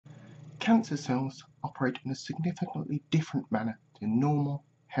Cancer cells operate in a significantly different manner to normal,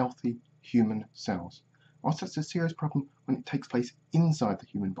 healthy human cells. Whilst that's a serious problem when it takes place inside the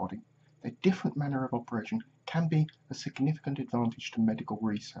human body, their different manner of operation can be a significant advantage to medical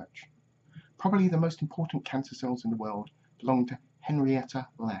research. Probably the most important cancer cells in the world belong to Henrietta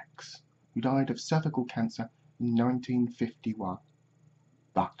Lacks, who died of cervical cancer in 1951.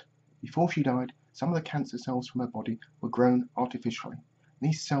 But before she died, some of the cancer cells from her body were grown artificially.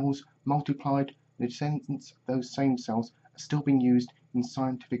 These cells multiplied, and the descendants of those same cells are still being used in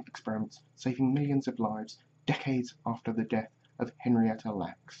scientific experiments, saving millions of lives decades after the death of Henrietta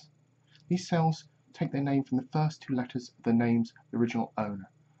Lacks. These cells take their name from the first two letters of the name's original owner,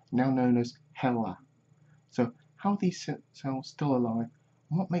 now known as HeLa. So, how are these cells still alive,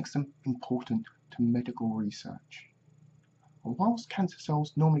 and what makes them important to medical research? And whilst cancer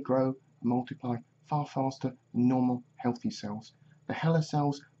cells normally grow and multiply far faster than normal healthy cells, the HeLa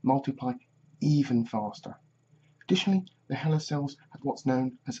cells multiply even faster. Additionally, the HeLa cells have what's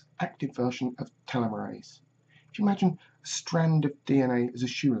known as active version of telomerase. If you imagine a strand of DNA as a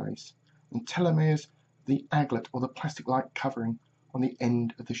shoelace, and telomeres the aglet or the plastic-like covering on the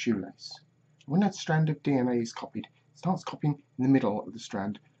end of the shoelace. When that strand of DNA is copied, it starts copying in the middle of the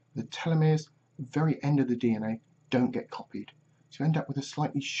strand. The telomeres at the very end of the DNA don't get copied. So you end up with a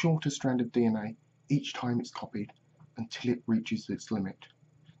slightly shorter strand of DNA each time it's copied until it reaches its limit.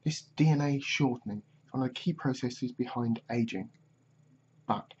 This DNA shortening is one of the key processes behind aging.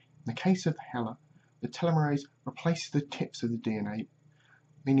 But in the case of HeLa, the telomerase replaces the tips of the DNA,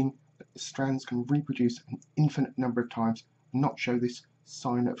 meaning that the strands can reproduce an infinite number of times and not show this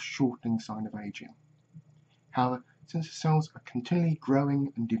sign of shortening sign of aging. However, since the cells are continually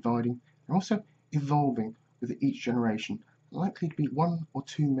growing and dividing, they're also evolving with each generation, likely to be one or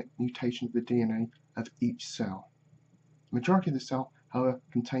two mutations of the DNA of each cell. The majority of the cell, however,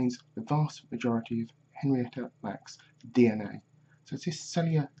 contains the vast majority of Henrietta Lacks' DNA. So it's this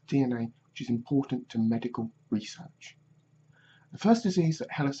cellular DNA which is important to medical research. The first disease that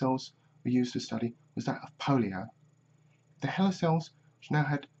HeLa cells were used to study was that of polio. The HeLa cells, which now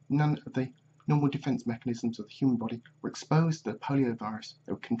had none of the normal defense mechanisms of the human body, were exposed to the polio virus.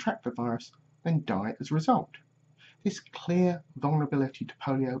 They would contract the virus, then die as a result. This clear vulnerability to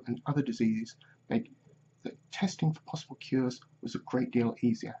polio and other diseases made that testing for possible cures was a great deal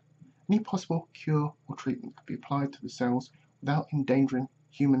easier. Any possible cure or treatment could be applied to the cells without endangering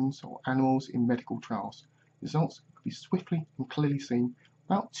humans or animals in medical trials. Results could be swiftly and clearly seen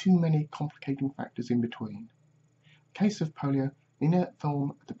without too many complicating factors in between. In the case of polio, the inert form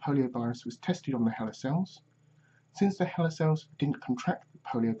of the polio virus was tested on the HeLa cells. Since the HeLa cells didn't contract the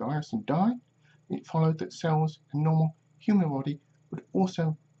polio virus and die, it followed that cells in a normal human body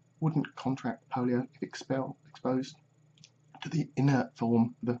wouldn't contract polio if exposed to the inert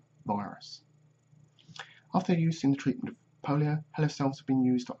form of the virus. After use in the treatment of polio, HeLa cells have been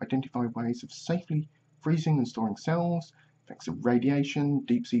used to identify ways of safely freezing and storing cells, effects of radiation,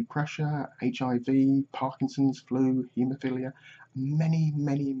 deep sea pressure, HIV, Parkinson's, flu, haemophilia, and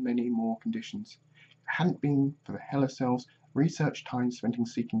many more conditions. If it hadn't been for the HeLa cells, research time spent in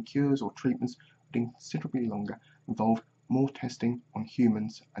seeking cures or treatments would be considerably longer, involved more testing on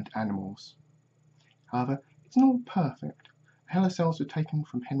humans and animals. However, it's not perfect. HeLa cells were taken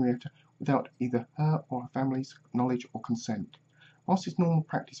from Henrietta without either her or her family's knowledge or consent. Whilst it's normal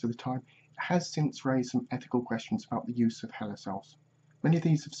practice for the time, it has since raised some ethical questions about the use of HeLa cells. Many of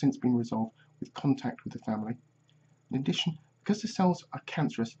these have since been resolved with contact with the family. In addition, because the cells are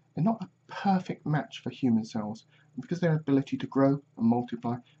cancerous, they're not a perfect match for human cells, and because their ability to grow and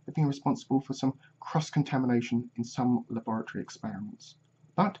multiply have been responsible for some cross-contamination in some laboratory experiments.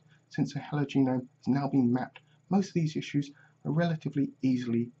 But since the HeLa genome has now been mapped, most of these issues are relatively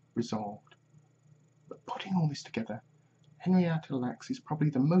easily resolved. But putting all this together, Henrietta Lacks is probably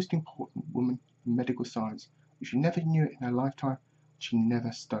the most important woman in medical science. She never knew it in her lifetime, she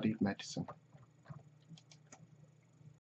never studied medicine.